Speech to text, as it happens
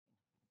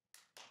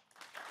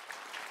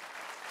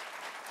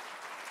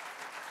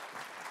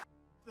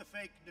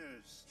Fake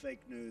news.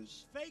 Fake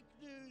news. Fake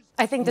news.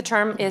 I think the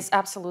term is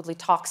absolutely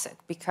toxic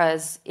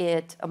because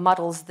it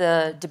muddles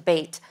the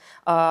debate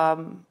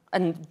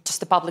and just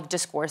the public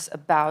discourse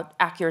about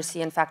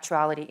accuracy and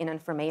factuality in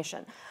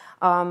information.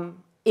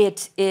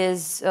 It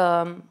is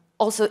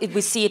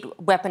we see it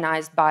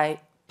weaponized by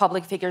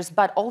public figures,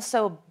 but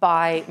also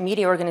by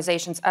media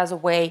organizations as a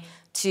way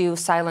to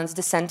silence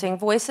dissenting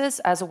voices,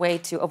 as a way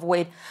to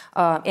avoid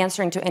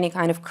answering to any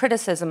kind of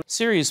criticism.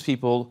 Serious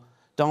people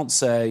don't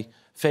say,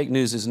 fake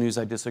news is news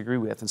I disagree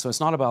with. And so it's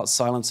not about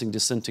silencing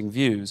dissenting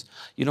views.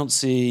 You don't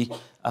see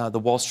the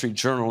Wall Street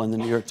Journal and the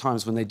New York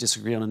Times, when they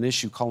disagree on an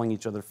issue, calling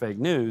each other fake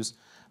news.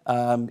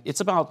 It's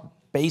about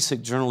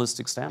basic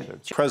journalistic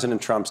standards.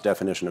 President Trump's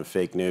definition of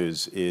fake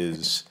news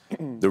is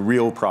the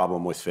real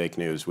problem with fake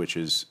news, which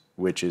is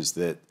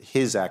that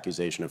his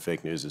accusation of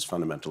fake news is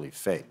fundamentally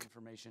fake.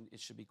 It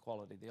should be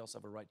quality. They also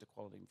have a right to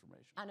quality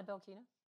information. Belkina?